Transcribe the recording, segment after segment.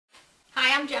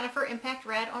I'm Jennifer, Impact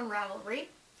Red on Ravelry.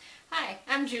 Hi,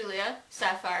 I'm Julia,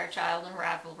 Sapphire Child on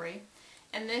Ravelry,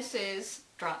 and this is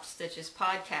Drop Stitches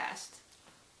Podcast.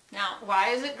 Now, why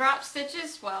is it Drop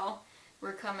Stitches? Well,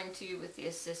 we're coming to you with the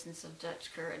assistance of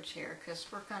Dutch Courage here, because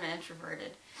we're kind of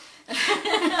introverted.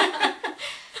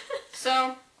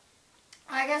 So,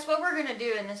 I guess what we're going to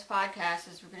do in this podcast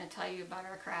is we're going to tell you about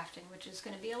our crafting, which is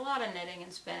going to be a lot of knitting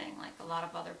and spinning, like a lot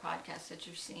of other podcasts that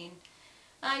you've seen.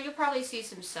 You'll probably see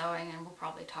some sewing, and we'll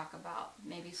probably talk about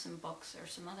maybe some books or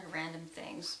some other random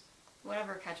things.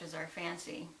 Whatever catches our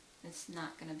fancy. It's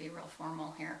not going to be real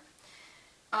formal here.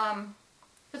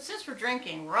 But since we're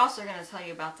drinking, we're also going to tell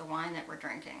you about the wine that we're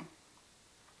drinking.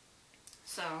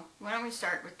 So, why don't we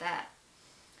start with that?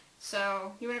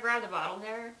 So, you want to grab the bottle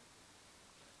there?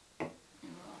 And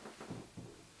we'll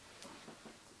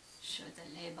show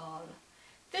the label.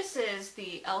 This is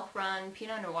the Elk Run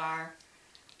Pinot Noir.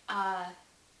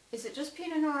 Is it just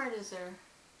Pinot Noir? Is there?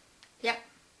 Yep.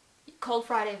 Cold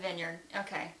Friday Vineyard.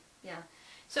 Okay, yeah.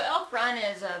 So Elk Run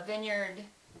is a vineyard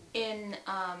in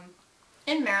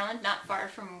Maryland, not far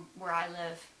from where I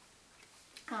live.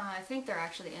 I think they're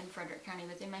actually in Frederick County,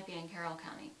 but they might be in Carroll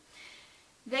County.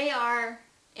 They are,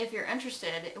 if you're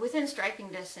interested, within striking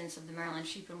distance of the Maryland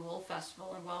Sheep and Wool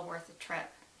Festival, and well worth a trip.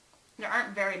 There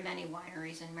aren't very many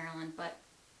wineries in Maryland, but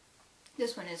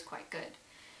this one is quite good.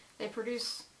 They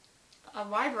produce a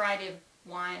wide variety of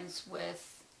wines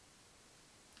with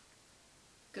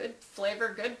good flavor,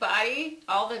 good body,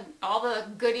 all the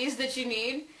goodies that you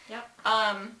need. Yep.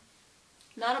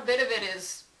 Not a bit of it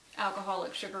is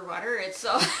alcoholic sugar water. It's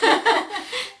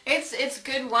it's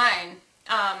good wine,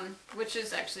 which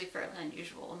is actually fairly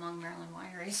unusual among Maryland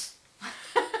wineries.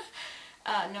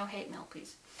 No hate mail,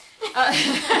 please.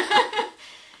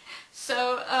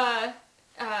 So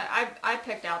I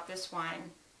picked out this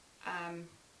wine.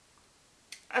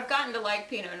 I've gotten to like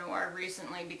Pinot Noir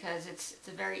recently because it's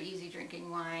a very easy drinking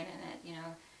wine, and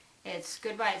it's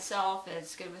good by itself.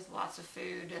 It's good with lots of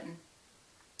food,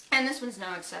 and this one's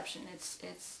no exception.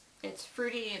 It's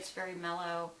fruity. It's very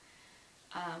mellow.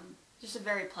 Just a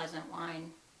very pleasant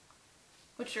wine.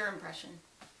 What's your impression?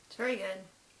 It's very good.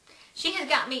 She has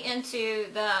got me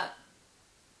into the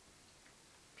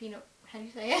Pinot, how do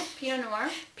you say it? Pinot Noir?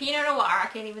 Pinot Noir. I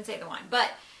can't even say the wine.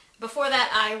 But before that,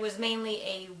 I was mainly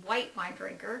a white wine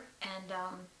drinker, and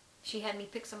she had me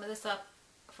pick some of this up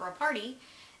for a party,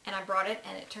 and I brought it,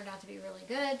 and it turned out to be really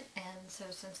good. And so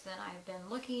since then, I've been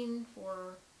looking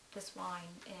for this wine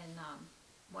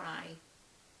when I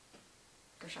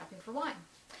go shopping for wine.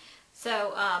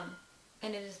 So,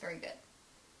 and it is very good.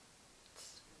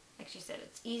 It's, like she said,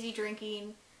 it's easy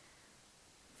drinking,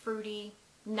 fruity,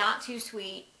 not too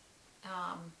sweet.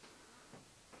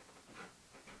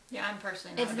 Yeah, I'm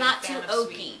personally not it's a not big too fan of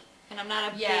oaky, sweet. and I'm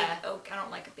not a big oak. I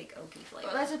don't like a big oaky flavor.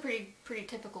 Well, that's a pretty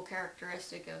typical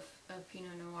characteristic of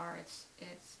Pinot Noir.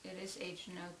 It is aged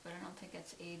in oak, but I don't think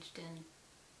it's aged in.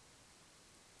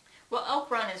 Well,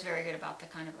 Elk Run is very good about the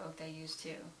kind of oak they use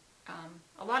too.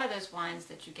 A lot of those wines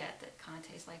that you get that kind of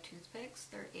taste like toothpicks,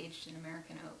 they're aged in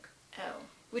American oak. Oh,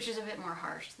 which is a bit more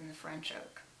harsh than the French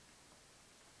oak.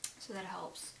 So that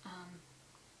helps.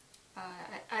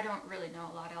 I don't really know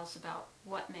a lot else about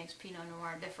what makes Pinot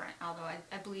Noir different, although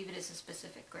I believe it is a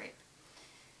specific grape.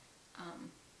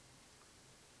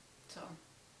 So,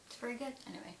 it's very good.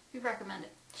 Anyway, we recommend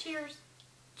it. Cheers.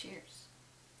 Cheers.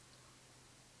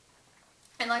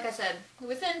 And like I said,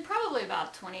 within probably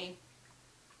about 20,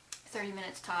 30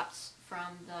 minutes tops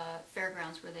from the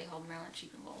fairgrounds where they hold Maryland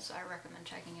Sheep and Wool, so I recommend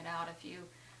checking it out if you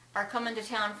are coming to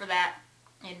town for that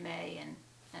in May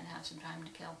and have some time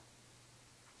to kill.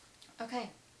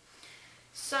 Okay,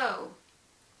 so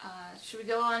should we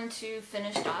go on to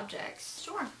finished objects?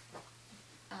 Sure.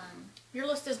 Your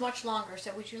list is much longer,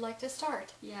 so would you like to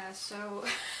start? Yeah, so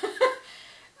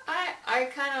I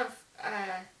kind of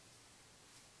I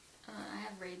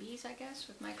have rabies, I guess,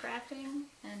 with my crafting,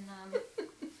 and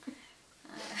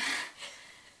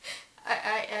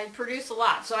I produce a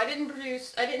lot. So I didn't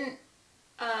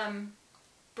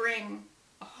bring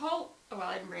a whole. Well,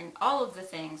 I didn't bring all of the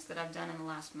things that I've done in the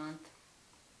last month.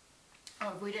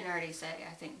 Oh, if we didn't already say,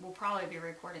 I think we'll probably be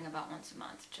recording about once a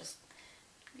month, just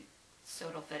so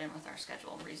it'll fit in with our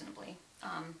schedule reasonably.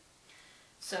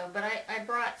 But I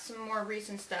brought some more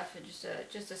recent stuff, and just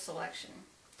a selection.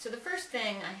 So the first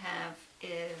thing I have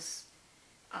is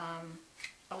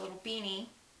a little beanie.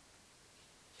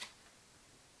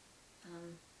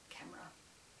 Camera.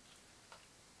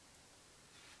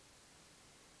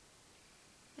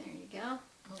 There you go.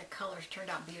 The colors turned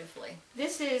out beautifully.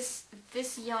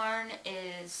 This yarn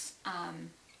is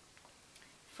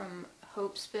from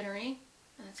Hope Spinnery.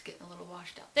 It's getting a little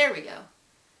washed out. There we go.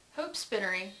 Hope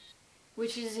Spinnery,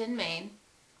 which is in Maine.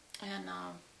 And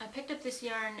I picked up this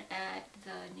yarn at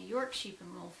the New York Sheep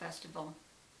and Wool Festival.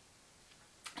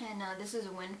 And this is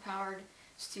a wind-powered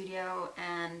studio,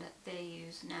 and they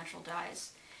use natural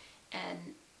dyes.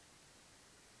 And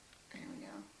there we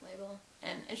go, label.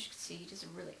 And as you can see, he does a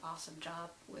really awesome job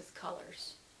with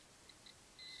colors.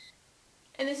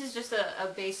 And this is just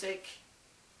a basic,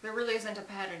 there really isn't a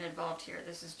pattern involved here.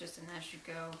 This is just an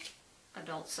as-you-go,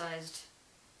 adult-sized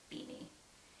beanie.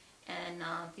 And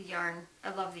the yarn,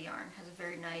 I love the yarn, has a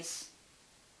very nice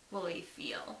woolly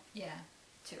feel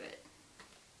to it.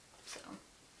 So,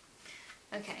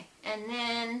 okay. And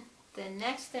then the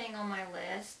next thing on my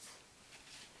list,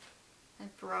 I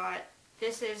brought,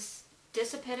 this is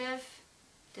Dissipative,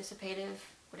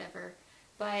 whatever,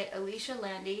 by Alicia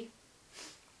Landy.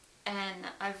 And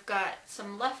I've got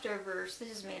some leftovers. This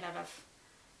is made out of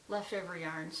leftover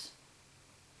yarns.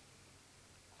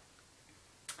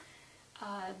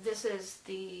 This is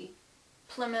the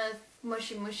Plymouth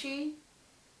Mushy Mushy,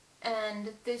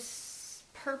 and this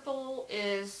purple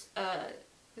is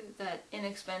that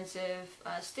inexpensive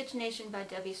Stitch Nation by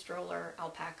Debbie Stroller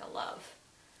Alpaca Love.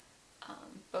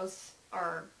 Both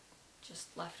are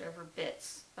just leftover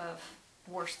bits of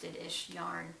worsted-ish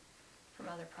yarn from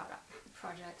other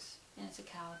projects, and it's a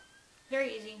cowl.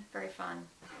 Very easy, very fun,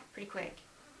 pretty quick.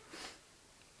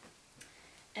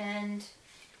 And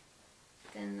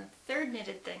then the third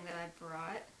knitted thing that I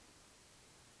brought,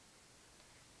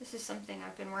 this is something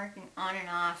I've been working on and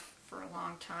off for a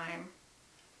long time.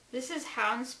 This is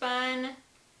handspun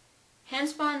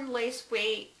lace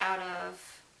weight out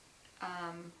of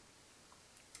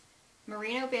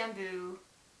merino bamboo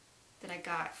that I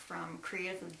got from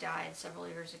Creatively Dyed several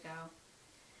years ago.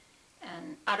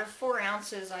 And out of 4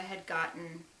 ounces I had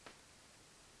gotten,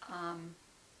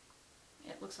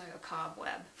 it looks like a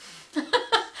cobweb.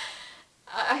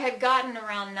 I had gotten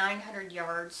around 900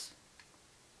 yards,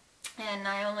 and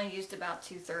I only used about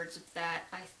 2/3 of that,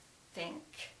 I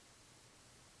think.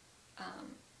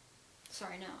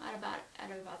 Sorry, no, at about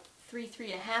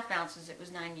 3.5 ounces, it was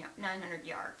 900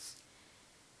 yards.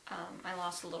 I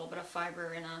lost a little bit of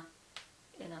fiber in a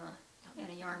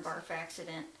yarn barf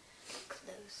accident.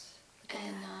 Close.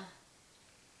 And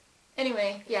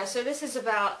anyway, yeah. So this is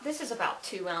about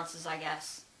 2 ounces, I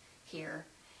guess, here,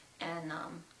 and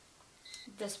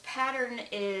this pattern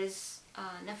is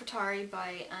Nefertari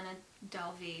by Anna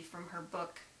Dalvi from her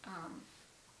book,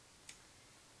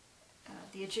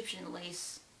 the Egyptian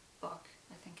Lace book,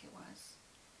 I think it was.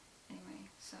 Anyway,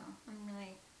 so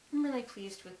I'm really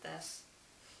pleased with this.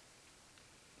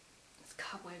 It's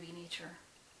cobwebby nature.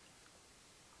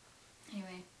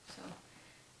 Anyway, so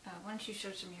why don't you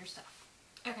show some of your stuff?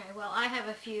 Okay, well, I have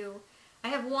a few. I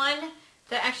have one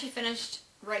that actually finished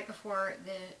right before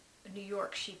the New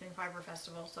York Sheep and Fiber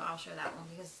Festival, so I'll show that one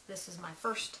because this is my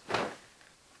first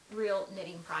real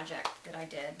knitting project that I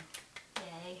did.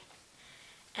 Yay.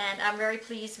 And I'm very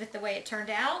pleased with the way it turned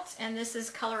out. And this is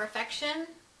Color Affection.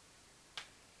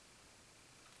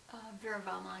 Vera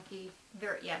Valmaki.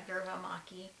 Vera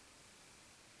Valmaki.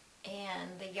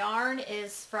 And the yarn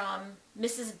is from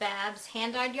Mrs. Babb's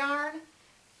hand-dyed yarn.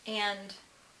 And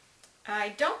I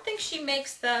don't think she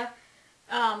makes the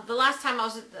last time I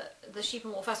was at the Sheep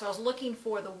and Wool Festival, I was looking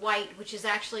for the white, which is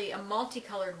actually a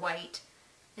multicolored white.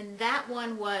 And that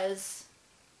one was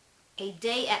A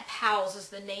Day at Powell's was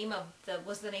the name of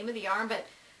the yarn, but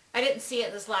I didn't see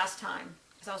it this last time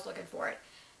because I was looking for it.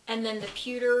 And then the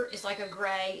pewter is like a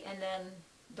gray, and then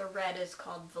the red is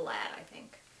called Vlad, I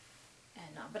think.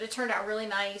 And but it turned out really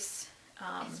nice.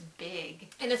 It's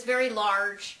big. And it's very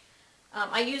large.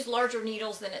 I used larger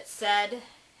needles than it said,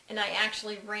 and I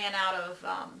actually ran out of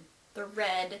the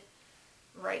red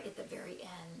right at the very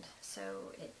end.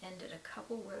 So it ended a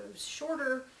couple rows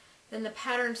shorter than the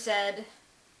pattern said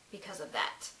because of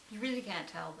that. You really can't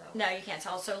tell, though. No, you can't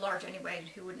tell. It's so large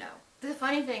anyway, who would know? The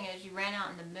funny thing is you ran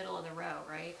out in the middle of the row,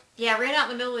 right? Yeah, I ran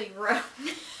out in the middle of the row.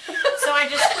 So I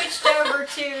just switched over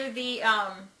to the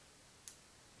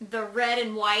red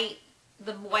and white,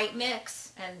 the white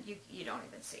mix, and you don't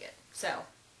even see it. So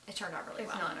it turned out really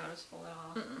well. It's not noticeable at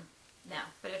all. No,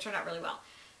 but it turned out really well.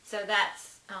 So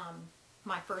that's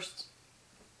my first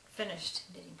finished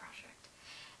knitting project.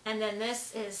 And then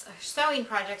this is a sewing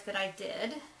project that I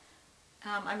did.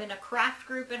 I'm in a craft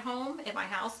group at home at my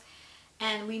house,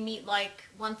 and we meet like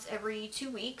once every 2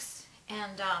 weeks.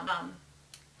 And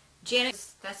Janet,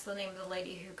 that's the name of the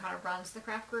lady who kind of runs the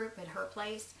craft group at her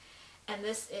place. And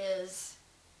this is,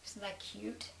 isn't that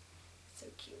cute? So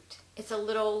cute. It's a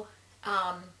little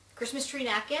Christmas tree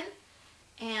napkin,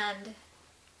 and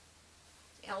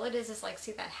all it is like,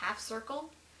 see that half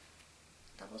circle?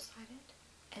 Double-sided.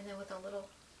 and then with a little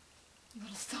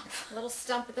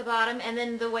stump. at the bottom, and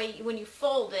then the way when you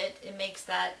fold it, it makes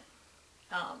that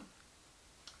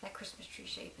that Christmas tree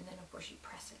shape, and then of course you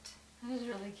press it. That is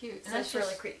really cute. So that's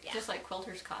really cute. Yeah. Just like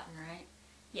quilter's cotton, right?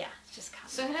 Yeah, it's just cotton.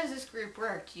 So how does this group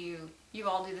work? Do you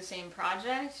all do the same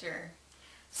projects, or?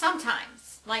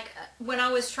 Sometimes, like when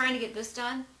I was trying to get this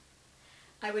done,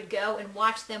 I would go and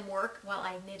watch them work while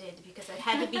I knitted because it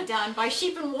had to be done by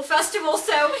Sheep and Wool Festival.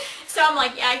 So I'm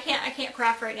like, yeah, I can't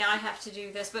craft right now. I have to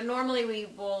do this. But normally we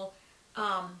will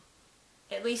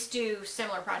at least do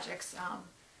similar projects.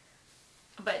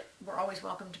 But we're always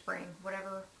welcome to bring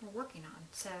whatever we're working on.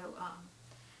 So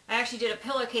I actually did a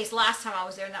pillowcase last time I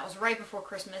was there, and that was right before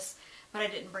Christmas. But I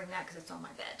didn't bring that because it's on my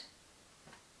bed.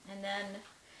 And then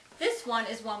this one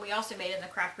is one we also made in the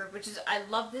craft group, which is, I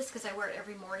love this because I wear it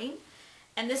every morning.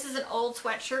 And this is an old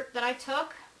sweatshirt that I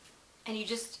took, and you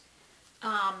just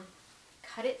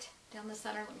cut it down the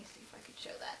center. Let me see if I could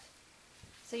show that.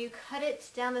 So you cut it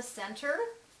down the center,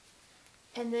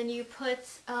 and then you put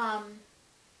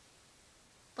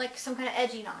like some kind of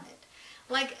edging on it.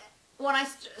 Like when I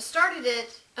started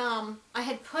it, I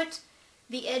had put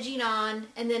the edging on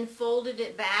and then folded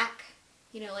it back,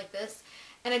 you know, like this,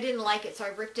 and I didn't like it, so I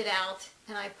ripped it out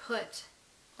and I put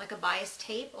like a bias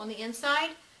tape on the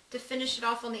inside to finish it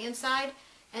off on the inside,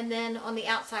 and then on the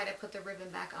outside I put the ribbon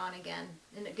back on again,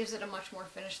 and it gives it a much more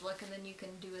finished look. And then you can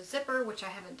do a zipper, which I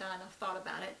haven't done, I've thought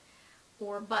about it,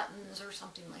 or buttons or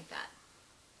something like that.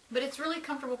 But it's really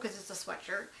comfortable because it's a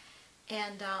sweatshirt,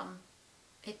 and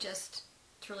it's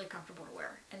really comfortable to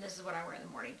wear. And this is what I wear in the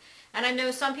morning. And I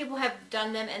know some people have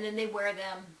done them and then they wear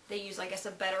them, they use, I guess,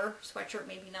 a better sweatshirt,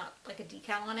 maybe not like a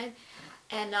decal on it,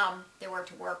 and they wear it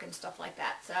to work and stuff like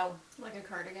that. So Like a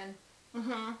cardigan.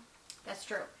 mm-hmm. That's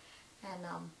true. And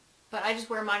but I just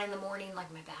wear mine in the morning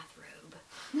like my bathrobe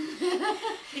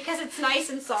because it's nice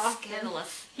and soft.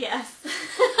 Scandalous. Yes.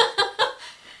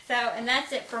 So, and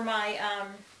that's it for my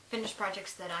finished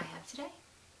projects that I have today.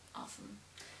 Awesome.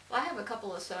 Well, I have a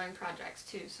couple of sewing projects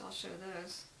too, so I'll show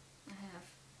those.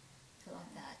 I love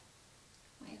that.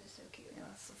 Mine is so cute. Yeah,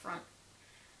 that's the front.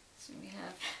 So we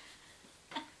have.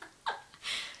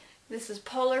 This is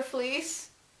polar fleece.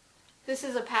 This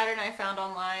is a pattern I found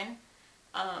online.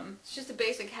 It's just a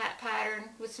basic hat pattern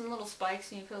with some little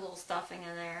spikes, and you put a little stuffing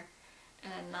in there.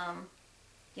 And,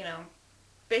 you know,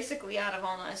 basically out of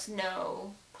almost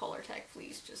no Polartec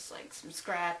fleece, just like some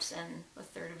scraps and a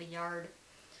third of a yard.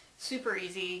 Super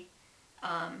easy.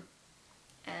 And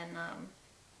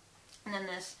then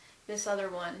this other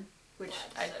one, which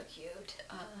That's so cute.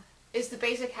 is the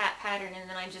basic hat pattern, and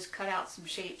then I just cut out some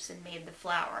shapes and made the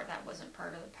flower. That wasn't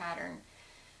part of the pattern.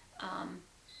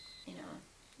 You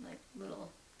know, like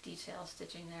little detail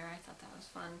stitching there. I thought that was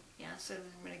fun. Yeah, so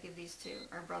I'm going to give these to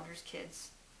our brother's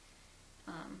kids.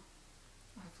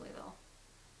 Hopefully they'll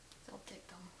take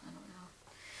them. I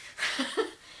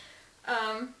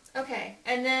don't know. Okay,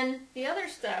 and then the other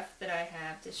stuff that I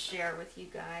have to share with you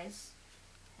guys.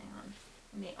 Hang on.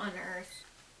 Let me unearth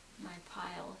my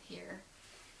pile here.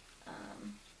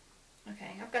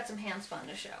 Okay, I've got some hand spun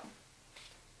to show.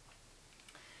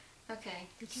 Okay,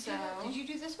 Did you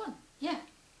do this one? Yeah.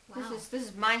 Wow. This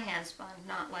is my hand spun,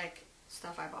 not like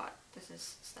stuff I bought. This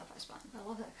is stuff I spun. I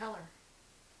love that color.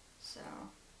 So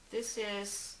this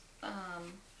is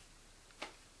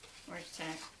where's the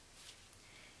tag?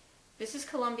 This is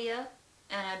Columbia,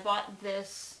 and I bought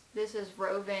this. This is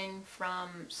roving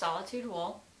from Solitude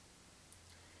Wool.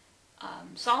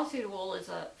 Solitude Wool is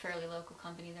a fairly local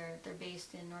company. They're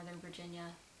based in Northern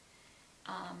Virginia,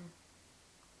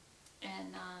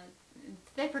 and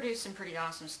they produce some pretty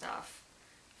awesome stuff,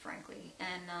 frankly.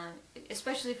 And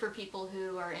especially for people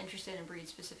who are interested in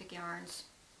breed-specific yarns,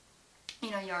 you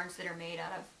know, yarns that are made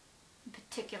out of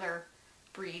particular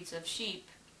breeds of sheep,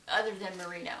 other than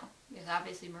merino, because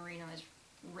obviously merino is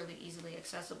really easily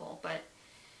accessible, but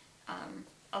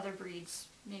other breeds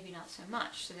maybe not so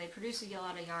much. So they produce a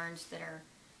lot of yarns that are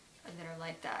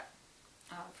like that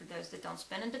for those that don't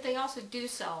spin. But they also do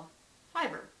sell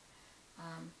fiber,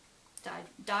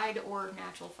 dyed or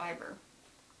natural fiber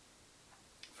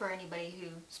for anybody who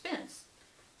spins.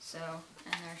 So,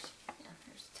 and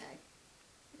there's the tag.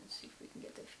 Let's see if we can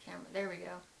get the camera. There we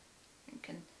go. You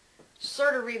can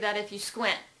sort of read that if you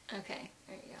squint. Okay,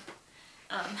 there you go.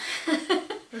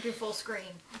 Or do full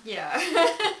screen. Yeah.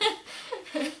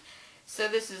 So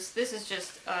this was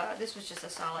just a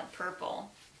solid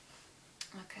purple.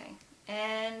 Okay,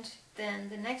 and then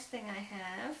the next thing I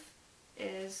have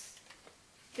is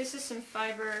this is some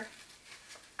fiber.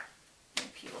 Let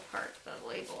me peel apart the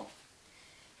label.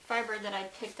 Fiber that I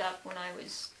picked up when I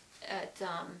was at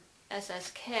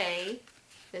SSK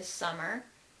this summer,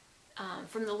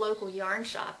 from the local yarn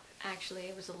shop. Actually,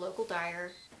 it was a local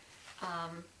dyer.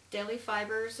 Daily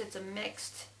Fibers. It's a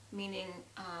mixed, meaning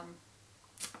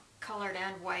colored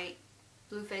and white,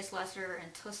 blue face Leicester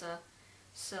and Tussa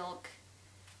silk,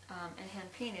 and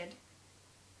hand painted.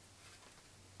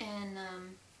 And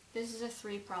this is a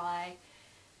 3-ply.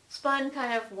 Spun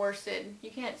kind of worsted.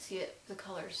 You can't see it, the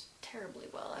colors terribly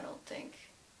well, I don't think.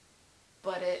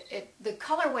 But the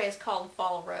colorway is called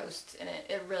Fall Roast, and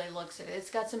it really looks at it.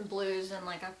 It's got some blues and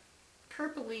like a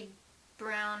purpley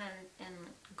brown and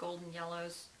golden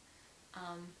yellows.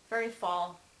 Very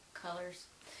fall colors.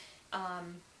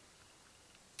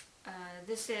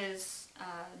 This is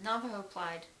Navajo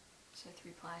plied, so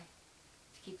 3-ply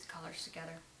to keep the colors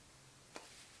together.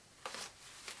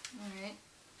 Alright.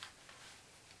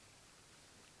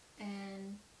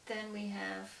 And then we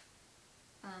have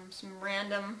some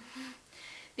random,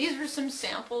 these were some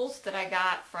samples that I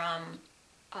got from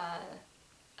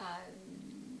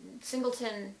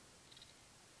Singleton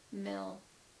Mill,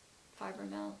 Fiber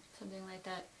Mill, something like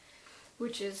that,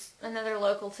 which is another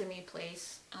local to me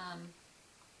place.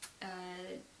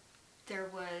 There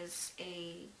was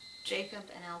a Jacob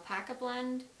and alpaca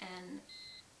blend and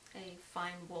a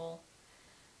fine wool,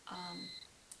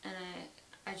 and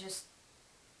I just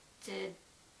did,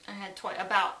 I had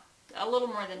about a little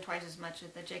more than twice as much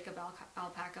of the Jacob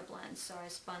alpaca blend, so I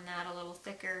spun that a little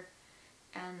thicker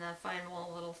and the fine wool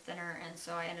a little thinner, and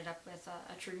so I ended up with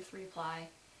a true 3-ply,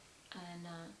 and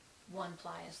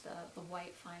 1-ply is the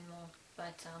white fine wool.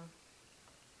 But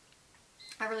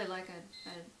I really like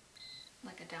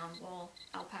a down wool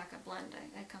alpaca blend.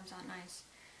 That comes out nice.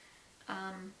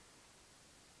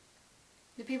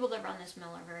 The people that run this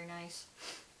mill are very nice.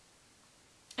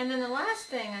 And then the last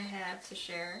thing I have to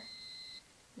share,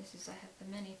 I have the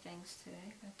many things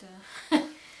today, but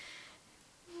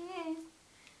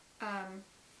yeah.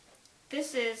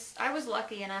 This is, I was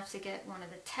lucky enough to get one of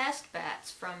the test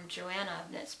bats from Joanna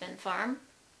of Knit Spin Farm.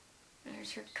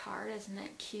 There's her card, isn't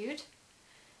that cute?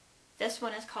 This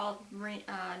one is called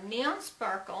Neon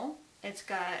Sparkle. It's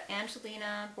got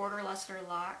Angelina, Border Leicester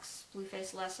Locks,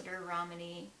 Blueface Leicester,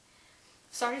 Romany,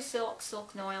 Sardi Silk,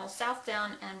 Silk Noil, South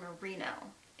Down, and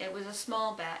Merino. It was a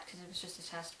small bat because it was just a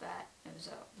test bat. It was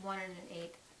a 1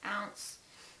 1/8 ounce,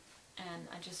 and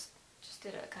I just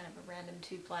did a kind of a random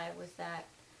 2-ply with that.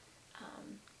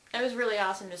 It was really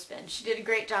awesome to spin. She did a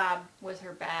great job with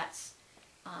her bats.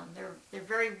 They're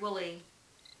very woolly,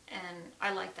 and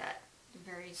I like that.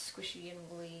 They're very squishy and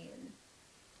woolly, and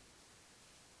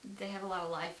they have a lot of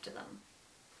life to them,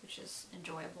 which is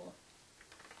enjoyable.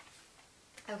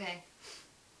 Okay.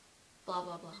 Blah,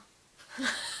 blah, blah.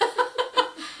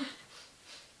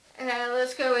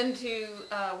 Let's go into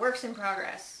works in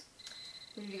progress.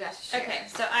 What have you guys to share? Okay,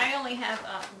 so I only have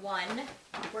one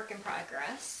work in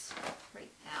progress right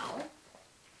now.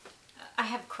 I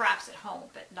have crafts at home,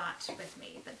 but not with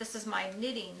me. But this is my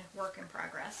knitting work in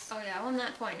progress. Oh yeah, on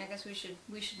that point, I guess we should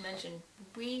mention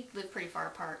we live pretty far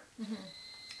apart,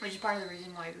 which is part of the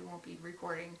reason why we won't be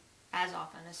recording as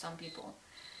often as some people.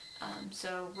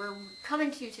 So we're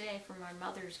coming to you today from our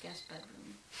mother's guest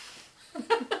bedroom.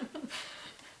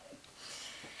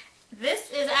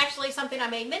 This is actually something I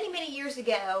made many, many years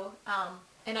ago,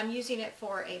 and I'm using it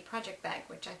for a project bag,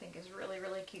 which I think is really,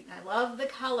 really cute. And I love the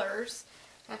colors.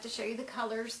 I have to show you the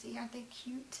colors. See, aren't they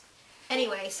cute?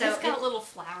 Anyway, so it's got little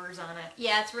flowers on it.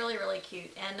 Yeah, it's really, really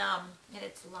cute, and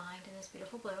it's lined in this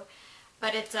beautiful blue.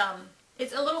 But it's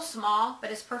a little small, but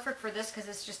it's perfect for this because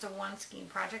it's just a one skein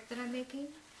project that I'm making.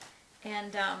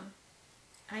 And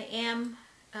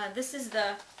this is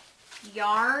the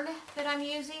yarn that I'm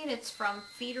using. It's from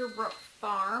Feederbrook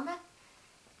Farm,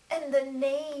 and the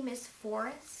name is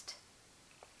Forest.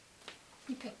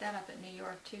 You picked that up at New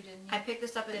York too, didn't you? I picked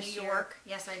this up in This New York.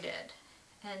 Yes, I did.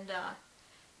 And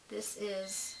this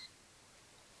is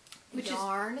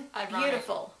yarn. Ironic,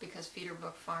 beautiful, because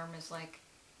Feederbrook Farm is like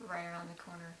right around the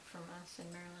corner from us in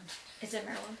Maryland. It's in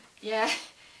Maryland. Yeah.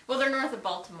 Well, they're north of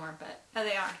Baltimore, but Oh,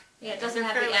 they are. Yeah, it they're doesn't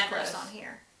have the fairly address close. on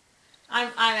here.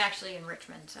 I'm actually in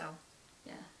Richmond, so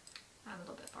yeah, I'm a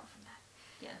little bit far from that.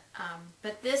 yeah.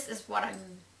 But this is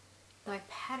my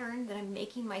pattern that I'm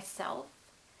making myself.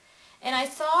 And I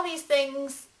saw these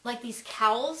things, like these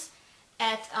cowls,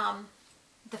 at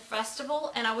the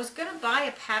festival, and I was going to buy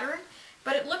a pattern,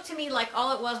 but it looked to me like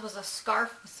all it was a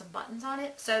scarf with some buttons on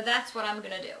it, so that's what I'm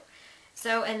going to do.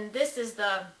 So, and this is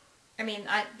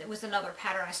it was another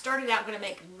pattern. I started out going to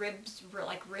make ribs,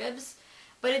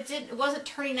 but it wasn't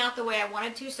turning out the way I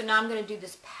wanted to, so now I'm going to do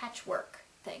this patchwork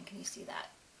thing. Can you see that?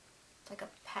 It's like a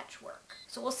patchwork.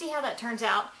 So we'll see how that turns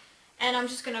out. And I'm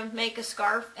just going to make a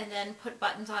scarf and then put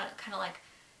buttons on it, kind of like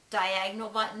diagonal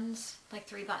buttons, like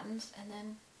 3 buttons, and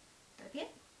then that'd be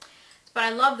it. But I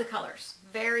love the colors.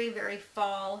 Very, very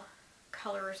fall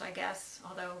colors, I guess,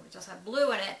 although it does have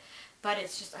blue in it, but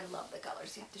it's just, I love the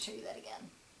colors. You have to show you that again.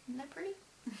 Isn't that pretty?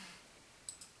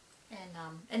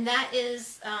 And that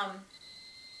is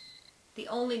the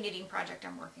only knitting project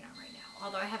I'm working on right now,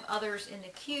 although I have others in the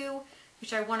queue,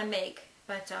 which I want to make,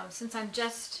 but since I'm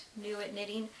just new at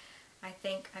knitting, I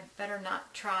think I better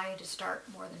not try to start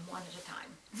more than one at a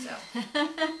time. So,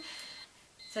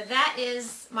 so that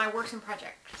is my works in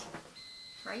project.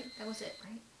 Right? That was it,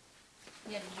 right?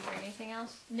 Yeah, did you bring anything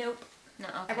else? Nope. No,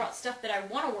 okay. I brought stuff that I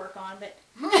want to work on, but...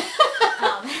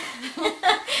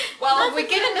 Well, if we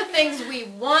get into things we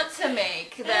want to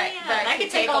make, that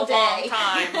could take all day. long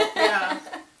time. Yeah.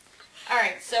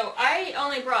 Alright, so I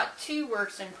only brought 2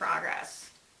 works in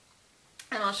progress.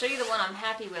 And I'll show you the one I'm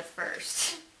happy with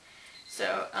first.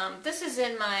 So, this is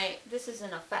in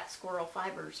a Fat Squirrel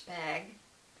Fibers bag.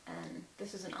 And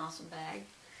this is an awesome bag.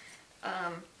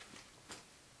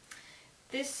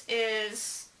 This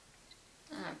is,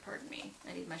 pardon me,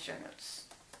 I need my show notes.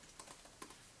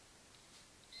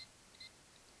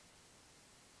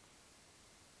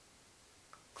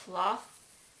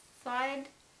 Clothside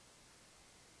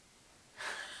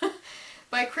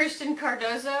by Christian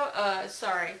Cardozo.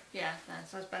 Sorry, yeah,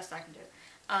 that's as best I can do.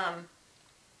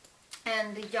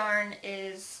 And the yarn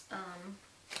is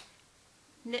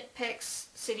Knit Picks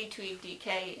City Tweed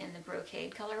DK in the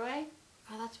brocade colorway.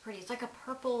 Oh, that's pretty. It's like a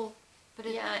purple,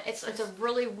 but yeah, it's a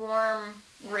really warm,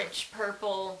 rich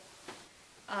purple.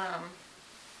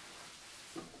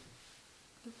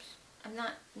 Oops, I'm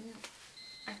not.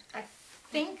 I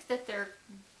think that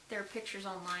their pictures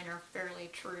online are fairly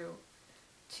true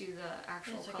to the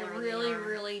actual it's like color a of really, the yarn.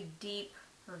 really deep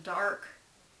or dark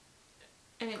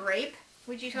And grape.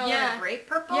 Would you call it yeah, a grape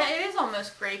purple? Yeah, it is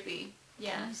almost grapey.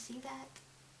 Yeah. Can you see that?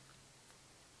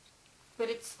 But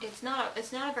it's not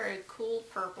a very cool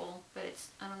purple, but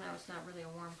I don't know, it's not really a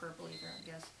warm purple either, I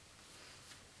guess.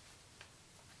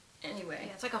 Anyway.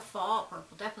 Yeah, it's like a fall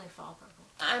purple, definitely fall purple.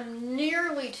 I'm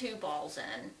nearly 2 balls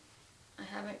in. I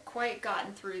haven't quite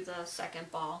gotten through the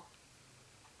second ball,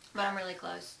 but I'm really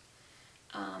close.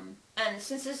 And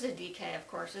since this is a DK, of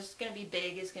course, it's going to be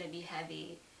big, it's going to be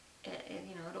heavy,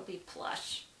 it'll be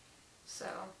plush. So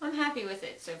I'm happy with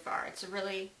it so far. It's a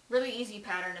really, really easy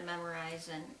pattern to memorize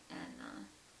and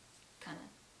kind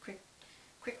of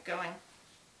quick going.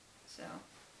 So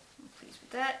I'm pleased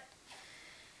with that.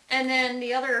 And then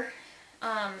the other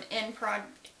in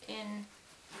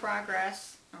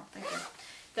progress,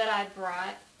 that I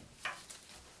brought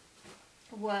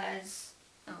was,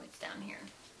 it's down here.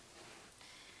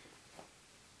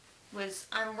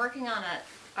 I'm working on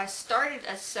I started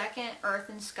a second Earth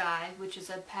and Sky, which is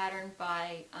a pattern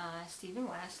by Stephen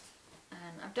West.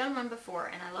 And I've done one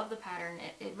before, and I love the pattern.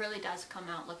 It really does come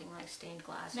out looking like stained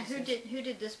glass. Now, who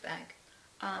did this bag?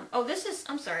 This is,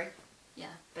 I'm sorry. Yeah,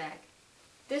 bag.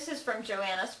 This is from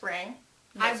Joanna Spring.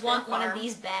 I want one of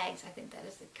these bags. I think that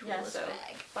is the coolest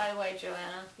bag. By the way,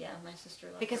 Joanna, my sister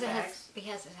loves because her it bags.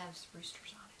 has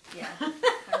roosters on it. Yeah.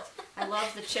 I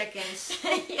love the chickens.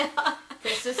 Yeah.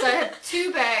 I have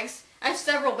 2 bags. I have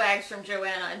several bags from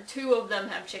Joanna, and 2 of them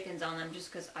have chickens on them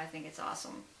just because I think it's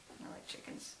awesome. I like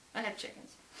chickens. I have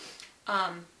chickens.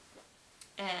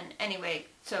 And anyway,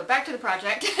 so back to the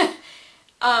project.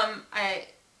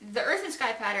 The Earth and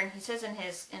Sky pattern, he says in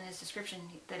his description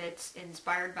that it's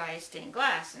inspired by stained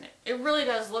glass, and it really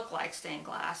does look like stained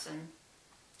glass, and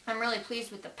I'm really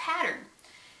pleased with the pattern.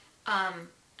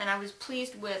 And I was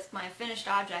pleased with my finished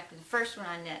object with the first one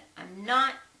I knit. I'm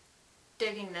not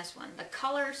digging this one. The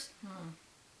colors,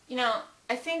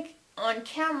 I think on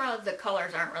camera the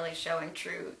colors aren't really showing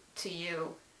true to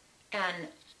you. And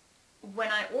when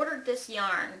I ordered this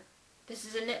yarn, this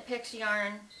is a Knit Picks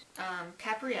yarn,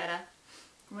 Caprietta.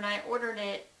 When I ordered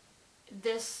it,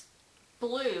 this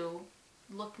blue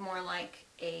looked more like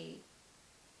a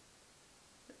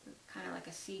kind of like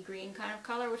a sea green kind of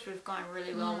color, which would have gone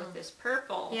really well with this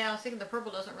purple. Yeah, I was thinking the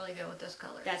purple doesn't really go with this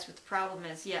color. That's what the problem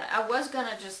is. Yeah, I was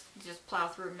gonna just plow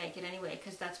through and make it anyway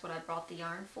because that's what I bought the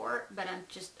yarn for. But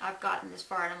I've gotten this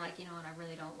far and I'm like, you know what, I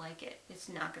really don't like it. It's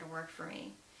not gonna work for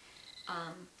me.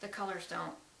 The colors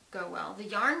don't go well. The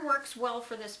yarn works well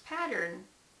for this pattern.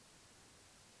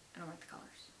 I don't like the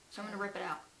colors, so I'm gonna rip it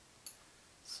out.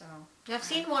 So yeah, I've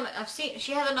seen one.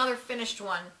 She has another finished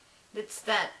one that's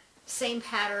that same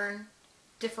pattern,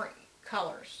 different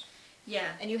colors. Yeah,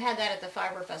 and you had that at the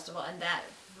Fiber Festival, and that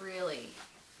really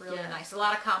nice. A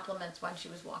lot of compliments when she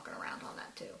was walking around on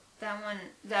that too.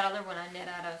 That other one I knit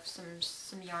out of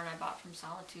some yarn I bought from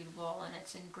Solitude Wool, and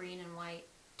it's in green and white,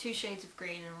 2 shades of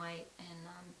green and white, and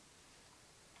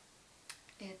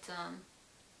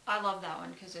I love that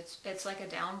one because it's like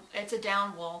it's a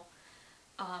down wool.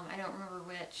 I don't remember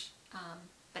which,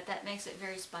 but that makes it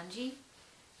very spongy,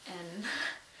 and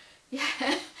yeah,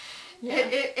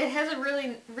 it has a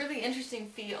really interesting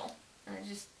feel.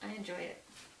 I enjoy it.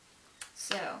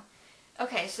 So,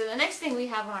 okay, so the next thing we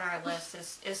have on our list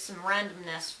is some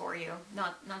randomness for you.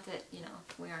 Not that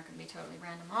we aren't going to be totally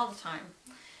random all the time.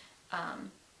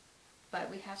 But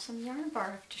we have some yarn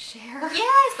barf to share.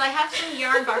 Yes, I have some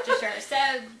yarn barf to share. So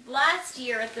last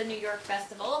year at the New York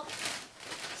Festival,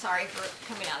 sorry for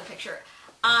coming out of the picture,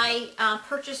 I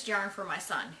purchased yarn for my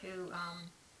son, who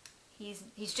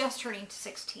he's just turning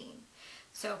 16.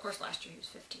 So of course last year he was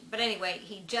 15. But anyway,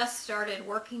 he just started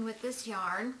working with this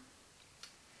yarn.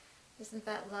 Isn't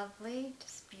that lovely?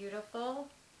 Just beautiful.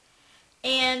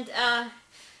 And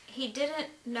he didn't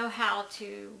know how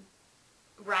to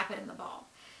wrap it in the ball.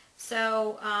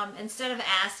 So instead of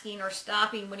asking or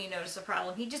stopping when he noticed a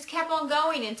problem, he just kept on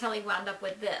going until he wound up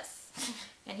with this.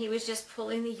 And he was just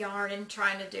pulling the yarn and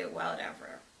trying to do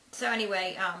whatever. So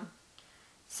anyway,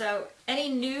 so any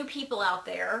new people out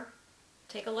there,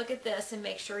 take a look at this and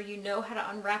make sure you know how to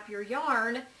unwrap your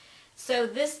yarn so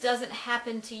this doesn't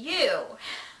happen to you.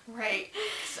 Right.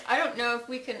 So I don't know if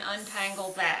we can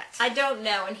untangle that. I don't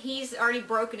know, and he's already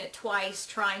broken it twice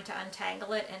trying to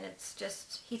untangle it, and it's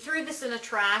just, he threw this in the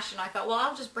trash, and I thought, well,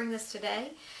 I'll just bring this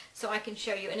today so I can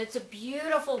show you. And it's a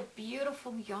beautiful,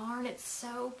 beautiful yarn. It's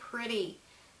so pretty.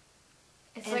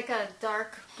 It's like a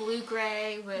dark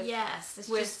blue-gray with, yes, it's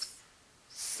with just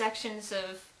sections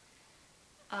of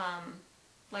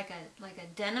like a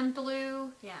denim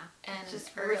blue, yeah, and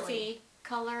just earthy really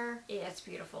color. Yeah, it's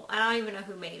beautiful. I don't even know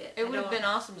who made it. It would have been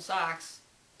awesome socks.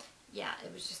 Yeah,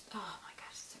 it was just, oh my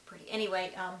gosh, it's so pretty.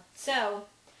 Anyway, so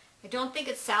I don't think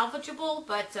it's salvageable,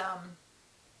 but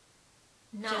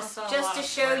No, just to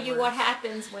show you what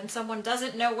happens when someone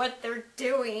doesn't know what they're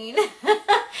doing.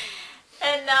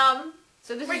 And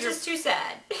so this which is too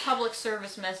sad. Public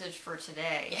service message for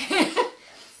today.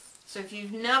 So if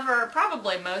you've never,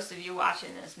 probably most of you watching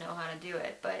this know how to do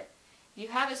it, but you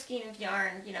have a skein of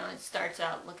yarn, it starts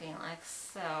out looking like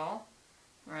so,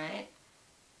 right?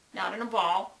 Not in a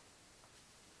ball.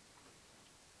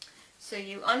 So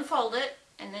you unfold it,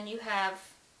 and then you have,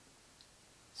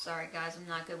 sorry guys, I'm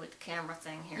not good with the camera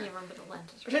thing here. You remember the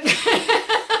lenses, right?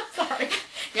 Sorry.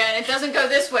 Yeah, and it doesn't go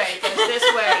this way, it goes this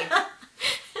way.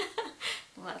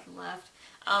 Left.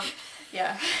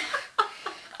 Yeah.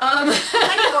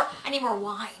 I need more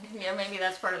wine. Yeah, maybe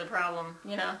that's part of the problem.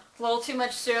 A little too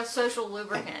much social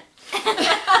lubricant.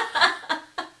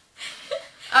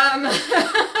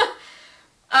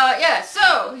 Yeah,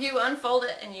 so you unfold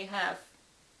it and you have,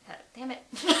 damn it.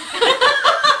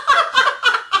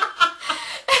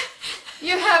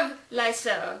 You have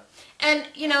Lyso. And,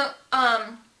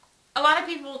 a lot of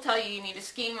people will tell you need a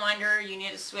skein winder, you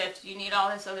need a Swift, you need all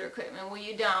this other equipment. Well,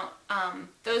 you don't.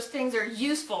 Those things are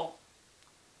useful.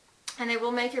 And they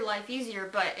will make your life easier,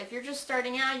 but if you're just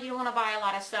starting out, you don't want to buy a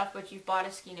lot of stuff, but you've bought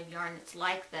a skein of yarn that's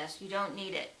like this. You don't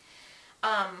need it.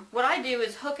 What I do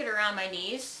is hook it around my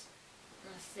knees.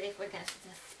 Let's see if we can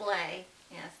display.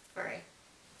 Yes, it's very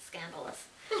scandalous.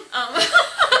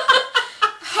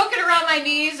 Hook it around my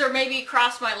knees or maybe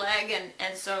cross my leg,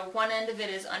 and so one end of it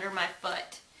is under my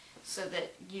foot so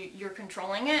that you're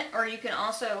controlling it, or you can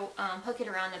also hook it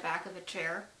around the back of a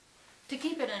chair to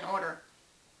keep it in order.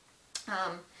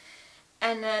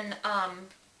 And then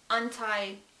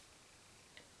untie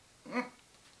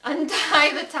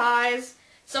the ties.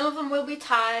 Some of them will be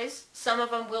ties. Some of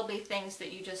them will be things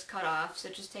that you just cut off. So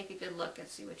just take a good look and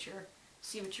see what you're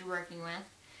working with,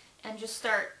 and just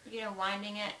start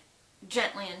winding it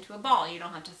gently into a ball. You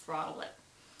don't have to throttle it.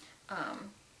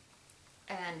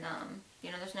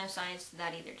 There's no science to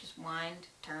that either. Just wind,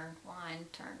 turn,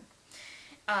 wind, turn.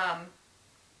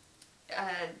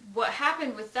 What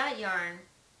happened with that yarn,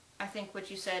 I think what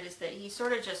you said is that he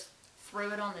sort of just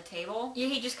threw it on the table. Yeah,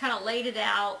 he just kind of laid it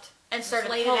out and started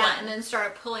pulling it out, and then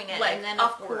started pulling it, like, and then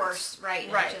of course, right.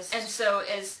 And so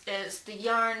as the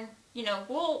yarn,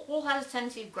 wool has a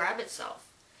tendency to grab itself.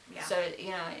 Yeah. So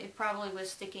it probably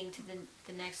was sticking to the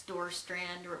next door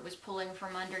strand, or it was pulling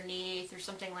from underneath, or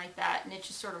something like that, and it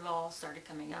just sort of all started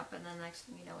coming up, and then the next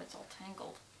thing you know, it's all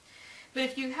tangled. But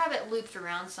if you have it looped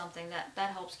around something,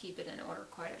 that helps keep it in order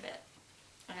quite a bit.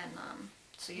 And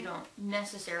so you don't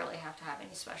necessarily have to have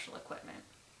any special equipment.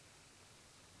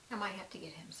 I might have to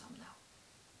get him some,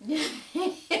 though.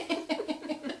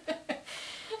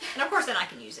 And of course then I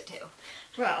can use it too.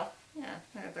 Well, yeah,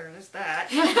 there is that.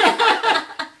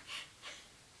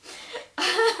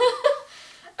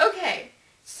 Okay,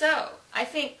 so I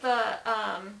think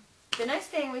the next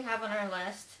thing we have on our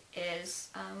list is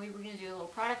we were going to do a little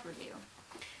product review.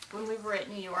 When we were at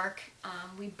New York,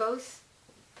 we both,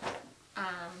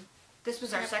 this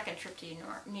was our second trip to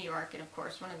New York, and of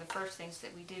course one of the first things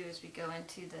that we do is we go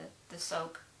into the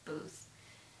soap booth.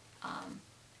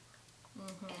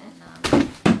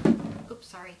 Oops,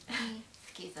 sorry.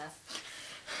 Excuse us.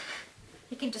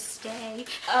 You can just stay.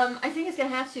 I think it's going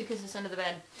to have to because it's under the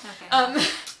bed. Okay.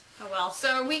 Oh well.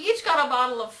 So we each got a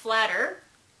bottle of Flatter.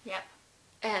 Yep.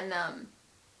 And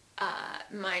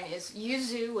mine is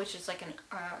Yuzu, which is like a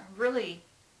really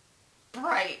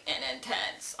bright and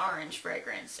intense orange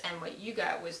fragrance. And what you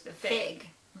got was the Fig,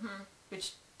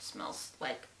 which smells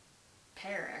like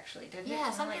pear, actually, didn't it?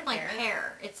 Yeah, something like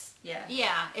pear. It's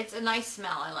it's a nice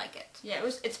smell. I like it. Yeah,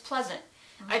 it's pleasant.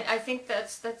 I think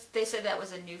that's they said that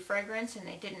was a new fragrance, and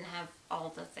they didn't have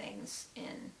all the things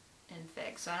in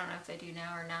Fig, so I don't know if they do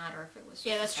now or not, or if it was.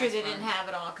 Yeah, that's true. They didn't have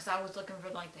it all because I was looking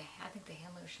for like I think the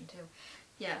hand lotion too.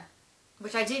 Yeah,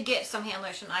 which I did get some hand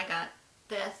lotion. I got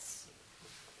this.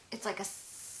 It's like a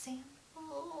sample.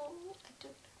 I don't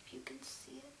know if you can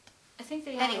see it. I think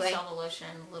they only sell the lotion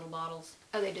in little bottles.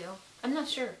 Oh, they do? I'm not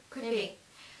sure. Could be.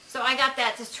 So I got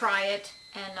that to try it,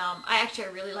 and I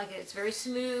really like it. It's very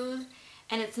smooth,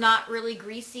 and it's not really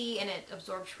greasy, and it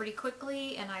absorbs pretty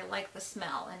quickly, and I like the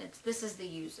smell. And this is the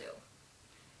Yuzu,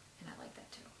 and I like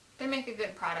that too. They make a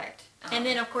good product. And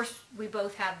then, of course, we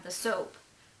both have the soap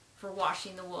for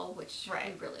washing the wool, which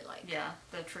we really like. Yeah,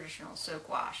 the traditional soak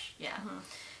wash. Yeah.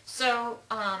 So,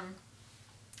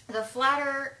 the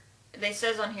Flatter, they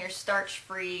says on here,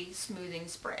 starch-free smoothing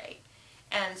spray.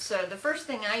 And so the first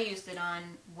thing I used it on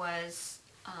was,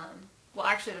 well,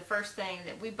 actually the first thing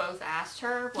that we both asked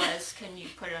her was, can you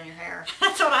put it on your hair?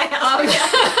 That's what I asked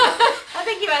her. I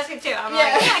think you asked it too. I'm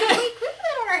like, can we put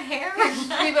that on our hair?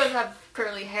 We both have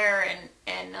curly hair,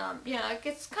 and it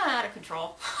gets kind of out of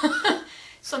control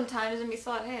sometimes, and we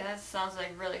thought, hey, that sounds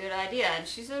like a really good idea. And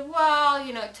she said, well,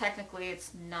 technically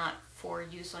it's not for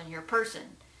use on your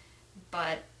person,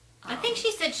 but I think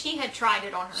she said she had tried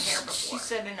it on her hair before. She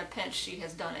said in a pinch she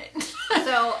has done it.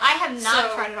 So I have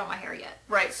not tried it on my hair yet.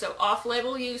 Right, so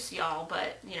off-label use, y'all,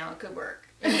 but it could work.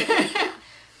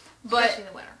 But especially in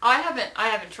the winter. I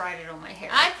haven't tried it on my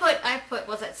hair. I put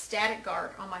was that Static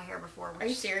Guard on my hair before. Are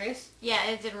you serious? Yeah,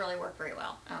 it didn't really work very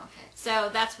well. Oh, okay.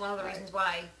 So that's one of the reasons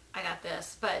why I got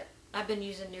this. But I've been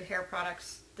using new hair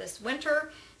products this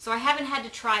winter, so I haven't had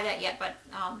to try that yet. But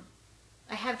I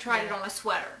have tried it on a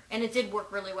sweater, and it did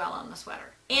work really well on the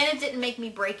sweater. And it didn't make me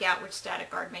break out, which Static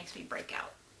Guard makes me break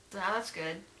out. No, that's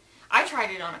good. I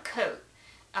tried it on a coat.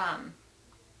 I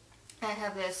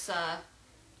have this,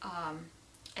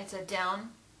 it's a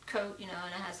down coat, and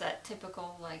it has that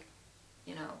typical,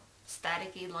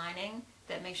 staticky lining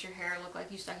that makes your hair look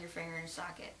like you stuck your finger in a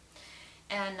socket.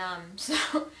 And so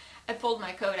I pulled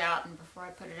my coat out, and before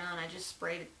I put it on, I just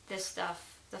sprayed this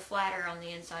stuff, the Flatter, on the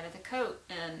inside of the coat,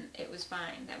 and it was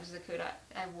fine. That was the coat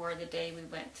I wore the day we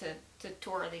went to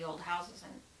tour the old houses,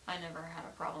 and I never had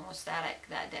a problem with static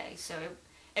that day, so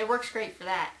it works great for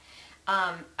that.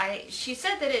 She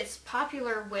said that it's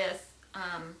popular with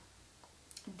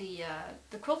the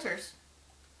quilters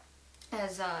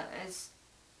as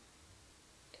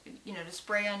to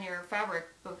spray on your fabric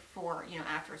before,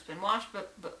 after it's been washed,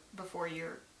 but before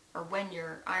when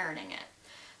you're ironing it.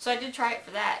 So I did try it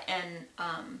for that, and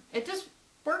it just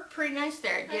worked pretty nice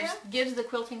there. It gives the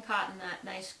quilting cotton that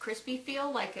nice crispy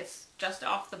feel, like it's just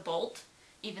off the bolt,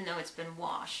 even though it's been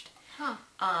washed. Huh.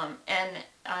 And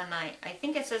I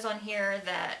think it says on here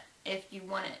that if you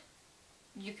want it,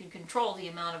 you can control the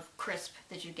amount of crisp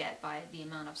that you get by the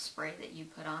amount of spray that you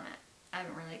put on it. I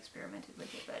haven't really experimented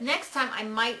with it, but next time I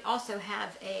might also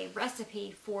have a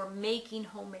recipe for making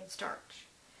homemade starch.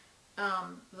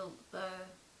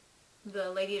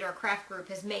 The lady at our craft group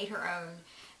has made her own,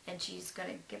 and she's going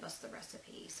to give us the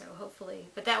recipe. So hopefully,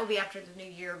 but that will be after the new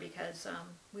year because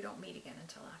we don't meet again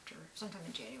until after sometime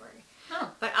in January.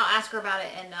 Oh. But I'll ask her about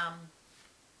it, and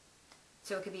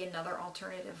so it could be another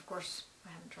alternative. Of course, I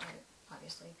haven't tried it,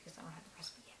 obviously, because I don't have the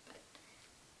recipe yet. But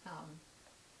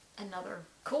another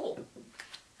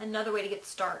way to get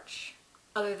starch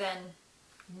other than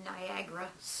Niagara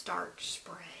starch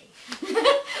spray,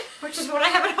 which is what I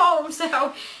have at home,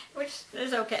 so which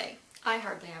is okay. I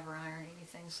hardly ever iron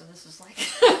anything, so this is like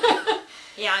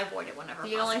yeah, I avoid it whenever the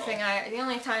possible. The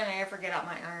only time I ever get out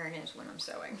my iron is when I'm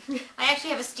sewing. I actually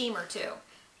have a steamer too,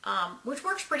 which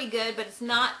works pretty good, but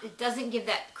it doesn't give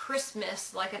that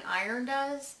crispness like an iron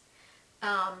does,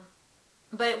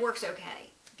 but it works okay.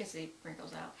 Gets the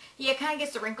wrinkles out. Yeah, it kind of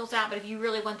gets the wrinkles out, but if you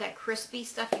really want that crispy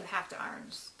stuff, you have to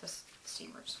iron. The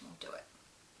steamer just won't do it.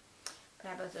 But I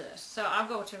have both of this. So I'll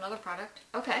go to another product.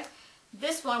 Okay.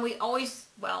 this one we always,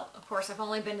 well, of course, I've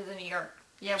only been to the New York.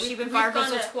 Yeah, we've been gone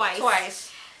Fire to twice.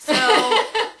 Twice. So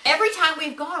every time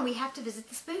we've gone, we have to visit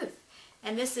this booth.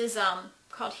 And this is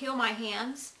called Heal My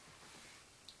Hands.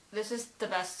 This is the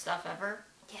best stuff ever.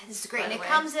 Yeah, this is great. And By it the way.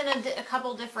 comes in a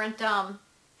couple different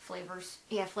Flavors.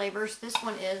 yeah, flavors. This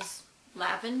one is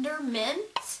lavender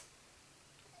mint.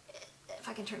 If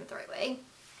I can turn it the right way.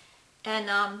 And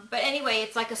but anyway,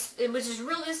 it's like which is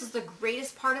really, this is the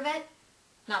greatest part of it.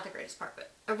 Not the greatest part,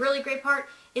 but a really great part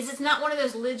is it's not one of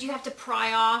those lids you have to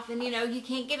pry off and you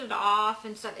can't get it off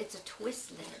and stuff. It's a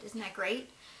twist lid. Isn't that great?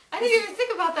 I didn't even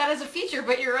think about that as a feature,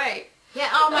 but you're right. Yeah,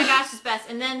 oh my gosh, it's best.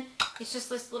 And then it's just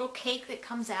this little cake that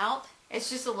comes out. It's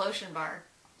just a lotion bar.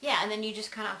 Yeah, and then you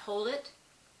just kind of hold it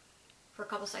for a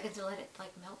couple seconds and let it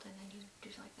like melt, and then you do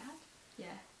like that. Yeah.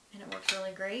 And it works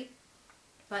really great.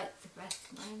 But the best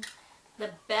one, the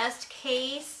best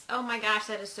case, oh my gosh,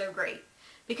 that is so great.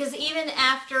 Because even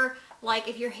after, like,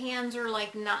 if your hands are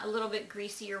like not a little bit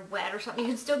greasy or wet or something, you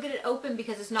can still get it open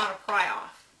because it's not a pry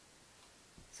off.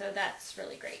 So that's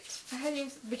really great.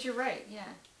 But you're right, yeah.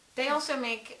 They also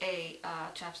make a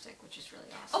chapstick, which is really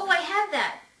awesome. Oh, I have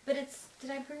that. But it's,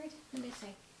 did I bring it? Let me see.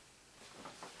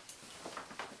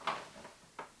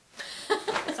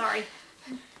 Sorry.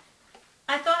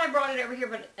 I thought I brought it over here,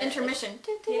 but... Intermission.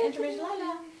 Yeah, intermission.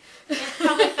 It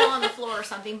probably fell on the floor or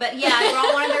something. But yeah, I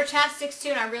brought one of their chapsticks too,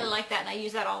 and I really like that, and I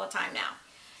use that all the time now.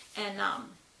 And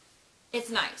it's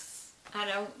nice. I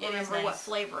don't remember what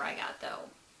flavor I got,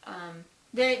 though.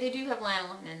 They do have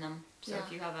lanolin in them, so Yeah.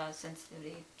 if you have a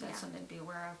sensitivity, that's something to be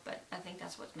aware of. But I think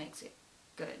that's what makes it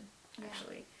good,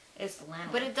 actually. It's the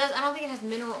lanolin. But it does, I don't think it has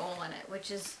mineral oil in it, which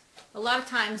is, a lot of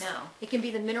times, No. it can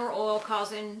be the mineral oil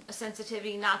causing a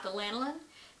sensitivity, not the lanolin.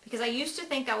 Because I used to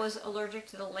think I was allergic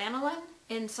to the lanolin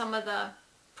in some of the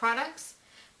products,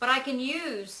 but I can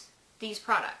use these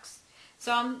products.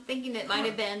 So I'm thinking it might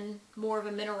have been more of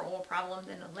a mineral oil problem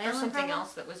than a lanolin or something problem.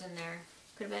 else that was in there.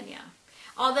 Could have been, yeah.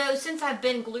 Although, since I've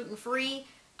been gluten-free,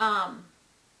 I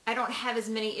don't have as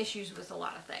many issues with a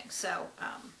lot of things. So,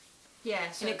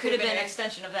 Yeah, so and it could have been an a-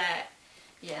 extension of that.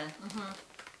 Yeah.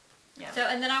 Yeah. So,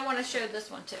 and then I want to show this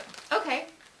one too. Okay.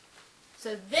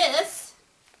 So this,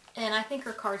 and I think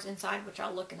her card's inside, which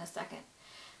I'll look in a second.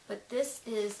 But this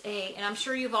is and I'm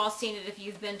sure you've all seen it if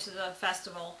you've been to the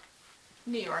festival.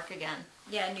 New York again.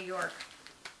 Yeah, New York.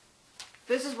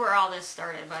 This is where all this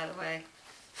started, by the way.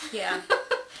 Yeah.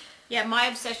 Yeah, my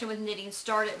obsession with knitting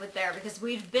started with there because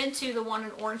we've been to the one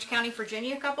in Orange County,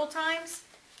 Virginia a couple times.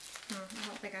 I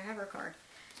don't think I have her card.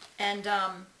 And,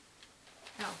 oh,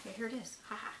 yeah, here it is.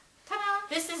 Haha. Ta-da!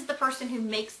 This is the person who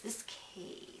makes this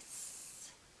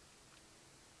case.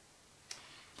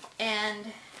 And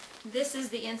this is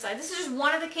the inside. This is just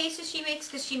one of the cases she makes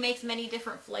because she makes many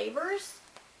different flavors.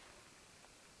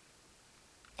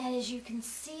 And as you can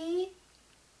see,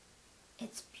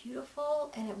 it's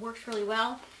beautiful and it works really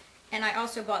well. And I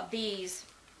also bought these.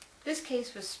 This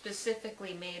case was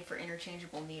specifically made for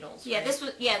interchangeable needles. Yeah,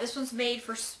 right? this one's made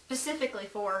for specifically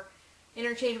for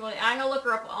interchangeable. I'm gonna look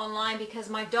her up online because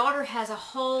my daughter has a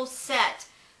whole set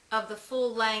of the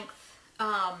full length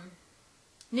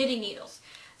knitting needles.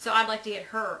 So I'd like to get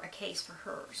her a case for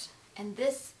hers. And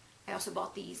this, I also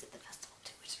bought these at the festival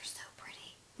too, which are so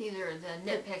pretty. These are the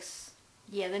Knit Picks.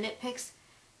 Yeah, the Knit Picks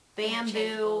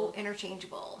Bamboo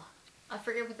Interchangeable. I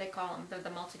forget what they call them. They're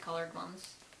the multicolored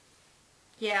ones.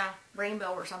 Yeah,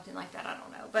 rainbow or something like that. I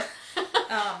don't know, but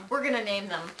we're gonna name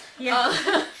them.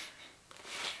 yeah.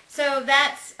 So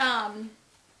that's and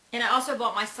I also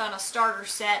bought my son a starter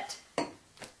set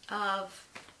of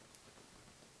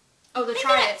the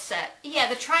Try It set. Yeah,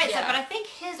 the Try It set, Yeah. but I think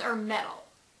his are metal.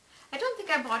 I don't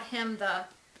think I bought him the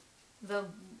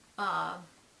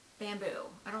bamboo.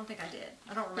 I don't think I did.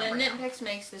 I don't remember. Knit now. Picks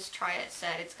makes this Try It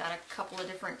set. It's got a couple of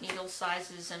different needle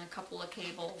sizes and a couple of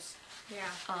cables. Yeah.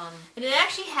 And it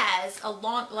actually has a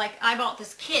long, like I bought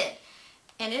this kit,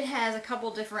 and it has a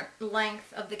couple different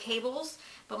length of the cables,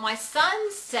 but my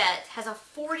son's set has a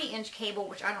 40-inch cable,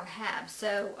 which I don't have,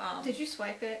 so... Did you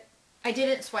swipe it? I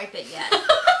didn't swipe it yet,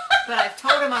 but I've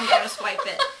told him I'm going to swipe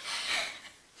it.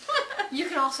 You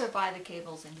can also buy the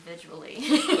cables individually.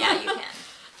 Yeah, you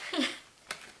can.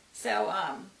 So,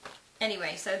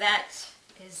 anyway, so that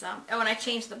is, oh, and I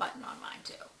changed the button on mine,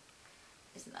 too.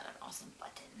 Isn't that an awesome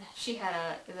button? She had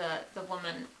the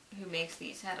woman who makes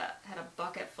these had a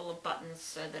bucket full of buttons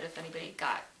so that if anybody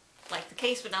got like the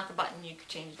case but not the button, you could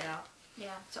change it out. Yeah,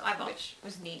 so I bought, Which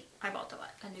was neat. I bought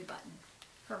a new button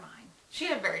for mine. She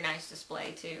had a very nice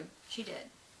display too. She did.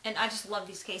 And I just love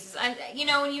these cases. You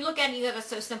know, when you look at it, you go, that's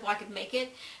so simple, I could make it.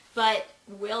 But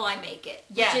will I make it?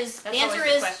 Yeah, Which is, that's the answer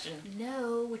always the is question.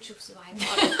 no, which is why I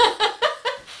bought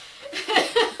it.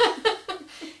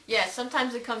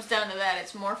 sometimes it comes down to that.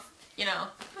 It's more, you know,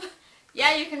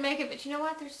 yeah, you can make it, but you know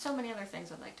what? There's so many other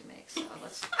things I'd like to make. So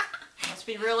let's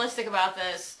be realistic about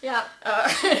this. Yeah.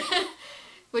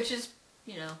 Which is,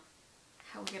 you know,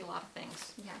 how we get a lot of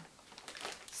things. Yeah.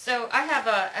 So I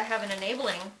have an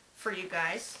enabling for you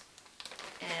guys,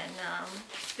 and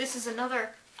this is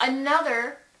another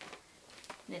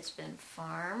Knit Spin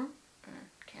Farm.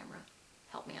 Camera,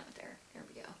 help me out there. There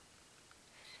we go.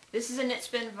 This is a Knit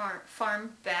Spin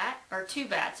Farm bat, or 2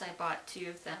 bats. I bought 2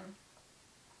 of them.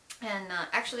 And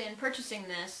actually in purchasing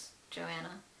this,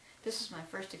 Joanna, this was my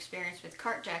first experience with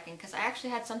cart jacking, because I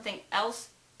actually had something else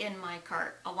in my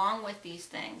cart along with these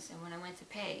things, and when I went to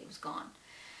pay, it was gone.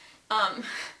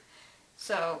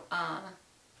 So I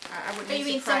wouldn't be surprised. You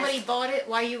mean somebody bought it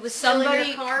while you was still in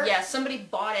your cart? Yeah, somebody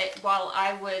bought it while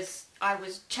I was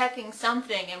checking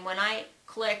something, and when I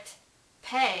clicked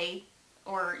pay,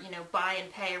 or, you know, buy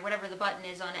and pay, or whatever the button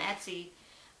is on Etsy,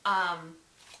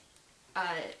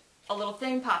 a little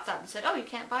thing popped up and said, "Oh, you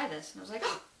can't buy this." And I was like,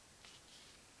 "Oh,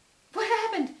 what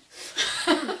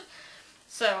happened?"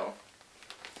 So,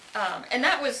 and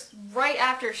that was right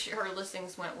after her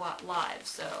listings went live.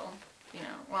 So, you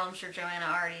know, well, I'm sure Joanna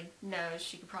already knows.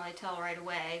 She could probably tell right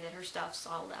away that her stuff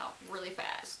sold out really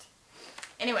fast.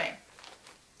 Anyway,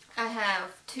 I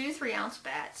have 2 3-ounce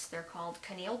bats. They're called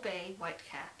Caneel Bay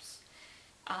Whitecaps.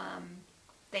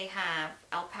 They have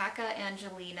Alpaca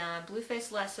Angelina,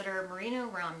 Blueface Lassiter, Merino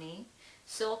Romney,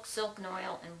 Silk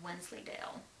Noil, and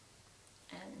Wensleydale.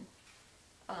 And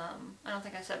I don't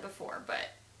think I said before,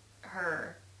 but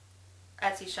her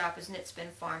Etsy shop is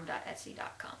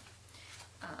knitspinfarm.etsy.com.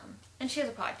 And she has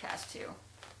a podcast too,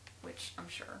 which I'm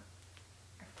sure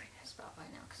everybody knows about by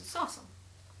now because it's awesome.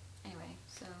 Anyway,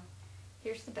 so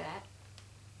here's the bat.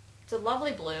 It's a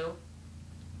lovely blue.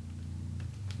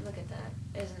 Look at that.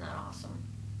 Isn't that awesome?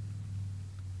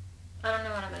 I don't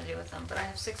know what I'm going to do with them, but I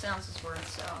have 6 ounces worth,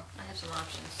 so I have some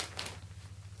options.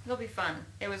 It'll be fun.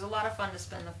 It was a lot of fun to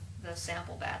spin the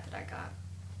sample bat that I got.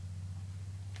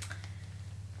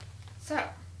 So,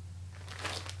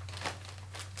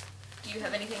 do you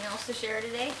have anything else to share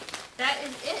today? That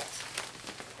is it.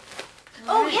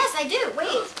 All Oh, right. yes, I do.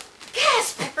 Wait.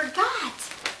 Gasp, I forgot.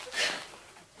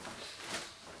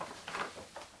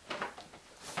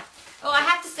 Oh, I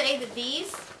have to say that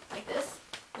these, like this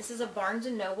is a Barnes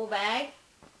 & Noble bag.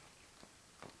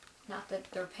 Not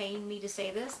that they're paying me to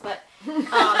say this, but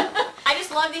I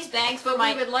just love these bags for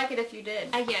we would like it if you did.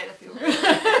 Yeah, if you did.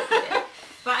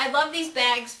 But I love these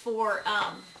bags for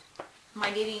my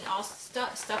knitting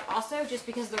stuff also, just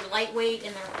because they're lightweight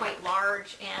and they're quite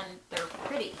large and they're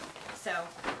pretty. So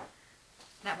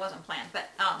that wasn't planned, but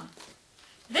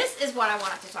this is what I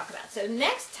wanted to talk about. So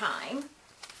next time,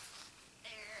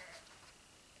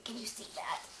 can you see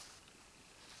that?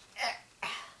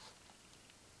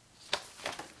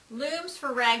 Looms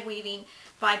for Rag Weaving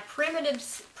by Primitive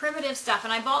Stuff,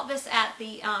 and I bought this at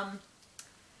the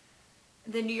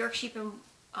New York Sheep and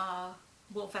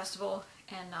Wool Festival,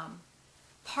 and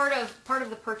part of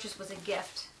the purchase was a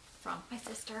gift from my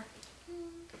sister.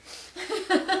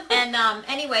 And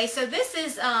anyway, so this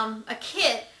is a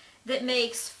kit that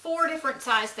makes 4 different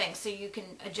size things, so you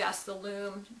can adjust the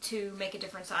loom to make a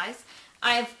different size.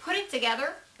 I've put it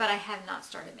together, but I have not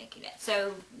started making it.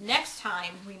 So next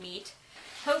time we meet,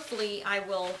 hopefully I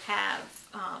will have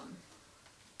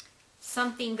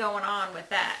something going on with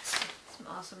that. Some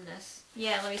awesomeness.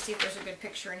 Yeah, let me see if there's a good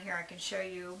picture in here I can show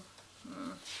you.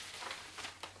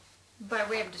 By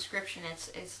way of description,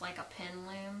 it's like a pin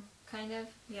loom, kind of.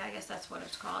 Yeah, I guess that's what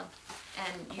it's called.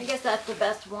 And I guess that's the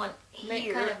best one make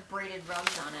here. kind of braided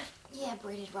rugs on it. Yeah,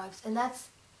 braided rugs, and that's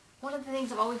one of the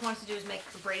things I've always wanted to do is make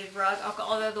a braided rug.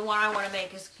 Although the one I want to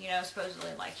make is, you know, supposedly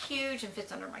like huge and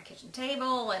fits under my kitchen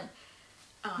table, and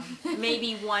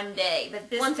maybe one day.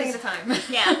 But this one thing at a time.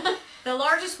 Yeah, the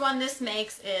largest one this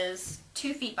makes is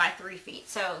 2 feet by 3 feet,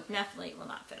 so definitely will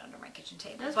not fit under my kitchen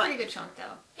table. That's a pretty good chunk,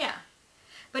 though. Yeah,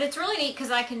 but it's really neat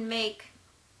because I can make.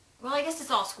 Well, I guess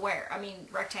it's all square. I mean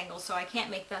rectangles, so I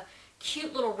can't make the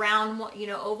cute little round, you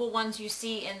know, oval ones you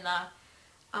see in the,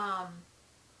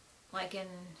 like in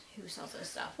who sells this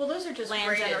stuff? Well, those are just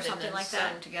Land's End braided or something and like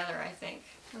sewn that. together, I think.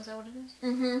 Is that what it is?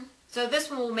 Mm-hmm. So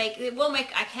this one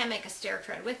I can make a stair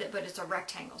tread with it, but it's a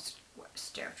rectangle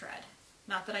stair tread.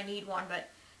 Not that I need one, but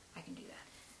I can do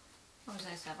that. Always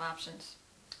nice to have options.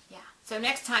 Yeah. So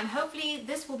next time, hopefully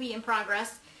this will be in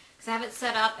progress, because I have it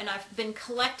set up and I've been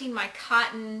collecting my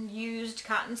used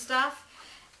cotton stuff,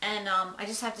 and I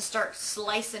just have to start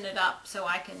slicing it up so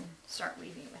I can start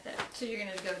weaving with it. So you're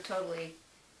going to go totally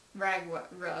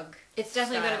rug. It's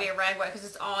definitely going to be a rag because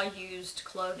it's all used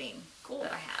clothing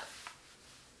that I have.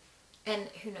 And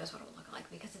who knows what it will look like,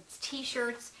 because it's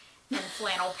t-shirts and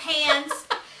flannel pants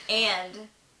and,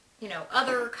 you know,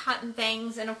 other cotton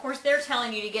things. And of course they're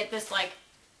telling you to get this, like,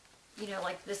 you know,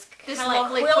 like this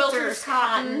lovely like quilter's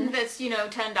cotton that's, you know,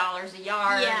 $10 a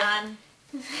yard. Yeah.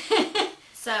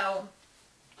 So,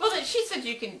 well, she said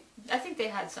you can, I think they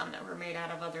had some that were made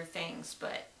out of other things,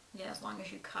 but yeah, as long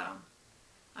as you cut them.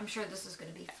 I'm sure this is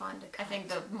going to be fun to cut. I think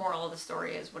the moral of the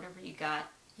story is whatever you got.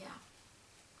 Yeah.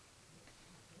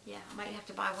 Yeah, I might have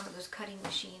to buy one of those cutting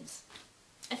machines.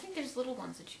 I think there's little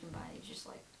ones that you can buy. You just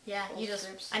like you just.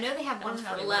 strips. I know they have I don't ones know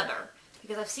how for they leather work.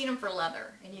 because I've seen them for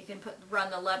leather, and you can run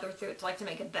the leather through it to like to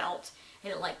make a belt,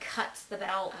 and it like cuts the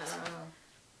belt.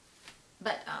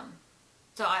 But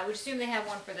so I would assume they have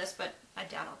one for this, but I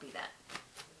doubt I'll be that.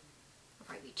 I'll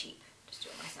probably be cheap. Just do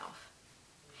it myself.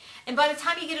 And by the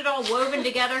time you get it all woven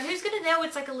together, who's gonna know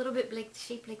it's like a little bit like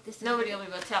shaped like this? Nobody will be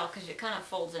able to tell because it kind of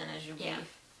folds in as you weave. Yeah.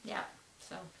 Yeah.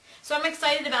 So I'm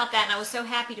excited about that, and I was so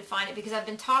happy to find it because I've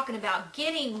been talking about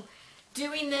doing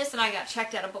this, and I got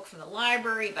checked out a book from the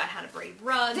library about how to braid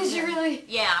rugs. Did you really?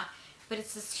 Yeah, but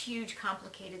it's this huge,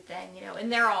 complicated thing, you know,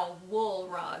 and they're all wool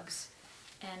rugs,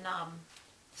 and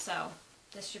so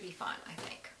this should be fun, I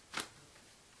think.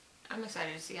 I'm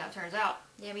excited to see how it turns out.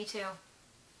 Yeah, me too.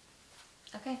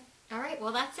 Okay. All right,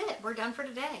 well, that's it. We're done for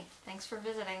today. Thanks for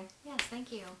visiting. Yes,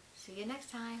 thank you. See you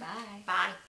next time. Bye. Bye.